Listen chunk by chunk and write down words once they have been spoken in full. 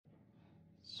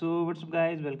So what's up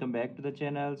guys, welcome back to the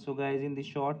channel. So guys, in this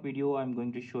short video I'm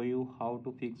going to show you how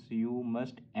to fix you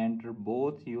must enter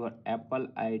both your Apple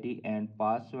ID and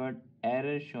password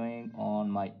error showing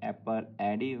on my Apple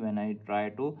ID when I try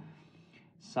to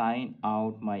sign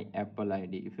out my Apple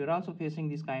ID. If you're also facing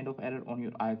this kind of error on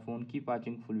your iPhone, keep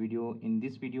watching full video. In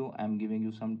this video I'm giving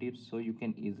you some tips so you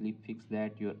can easily fix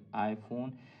that your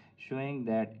iPhone showing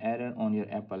that error on your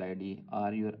Apple ID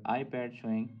or your iPad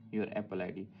showing your Apple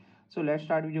ID. So let's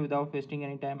start video without wasting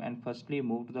any time and firstly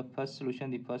move to the first solution.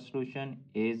 The first solution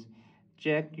is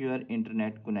check your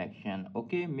internet connection.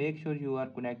 Okay, make sure you are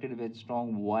connected with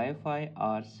strong Wi-Fi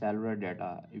or cellular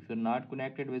data. If you're not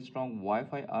connected with strong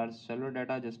Wi-Fi or cellular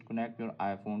data, just connect your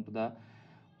iPhone to the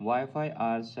Wi-Fi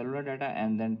or cellular data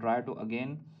and then try to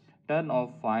again turn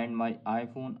off find my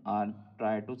iPhone or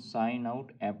try to sign out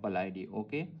Apple ID.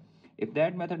 Okay, if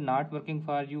that method not working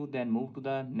for you, then move to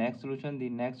the next solution. The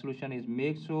next solution is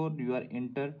make sure you are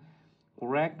enter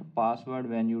correct password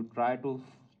when you try to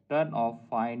turn off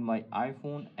find my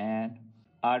iPhone and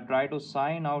try to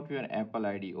sign out your Apple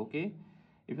ID. Okay,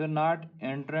 if you're not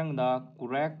entering the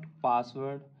correct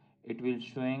password, it will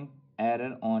showing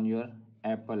error on your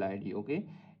Apple ID. Okay,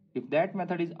 if that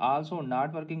method is also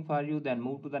not working for you, then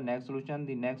move to the next solution.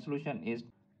 The next solution is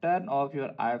turn off your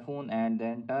iPhone and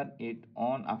then turn it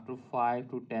on after 5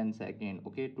 to 10 seconds.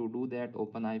 Okay, to do that,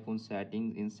 open iPhone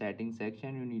settings. In settings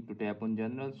section you need to tap on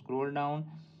general, scroll down,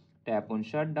 tap on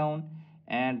shutdown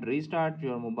and restart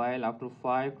your mobile after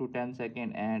 5 to 10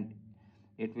 seconds and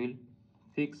it will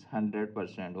fix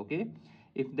 100%. Okay,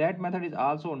 if that method is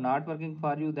also not working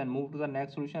for you, then move to the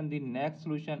next solution. The next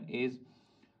solution is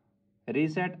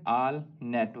reset all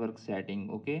network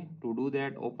setting. Okay, to do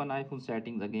that, open iPhone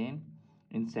settings again.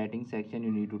 In settings section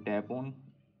you need to tap on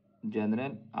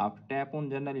general. After tap on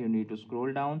general you need to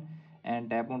scroll down and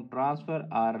tap on transfer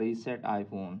or reset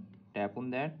iPhone. Tap on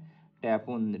that, tap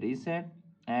on reset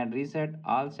and reset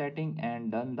all setting and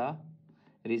done the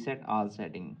reset all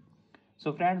setting.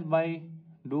 So friends, by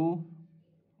do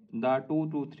the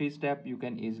 2 to 3 step, you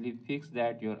can easily fix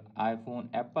that your iPhone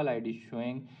Apple ID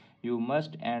showing you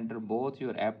must enter both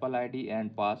your Apple ID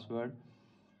and password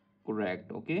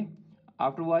correct. Okay,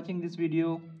 after watching this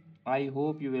video, I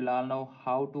hope you will all know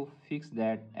how to fix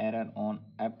that error on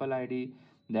Apple ID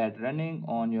that running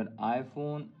on your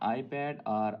iPhone, iPad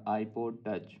or iPod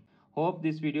touch. Hope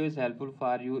this video is helpful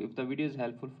for you. If the video is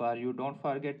helpful for you, don't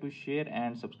forget to share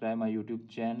and subscribe my YouTube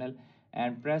channel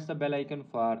and press the bell icon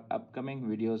for upcoming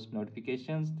videos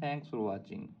notifications. Thanks for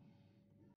watching.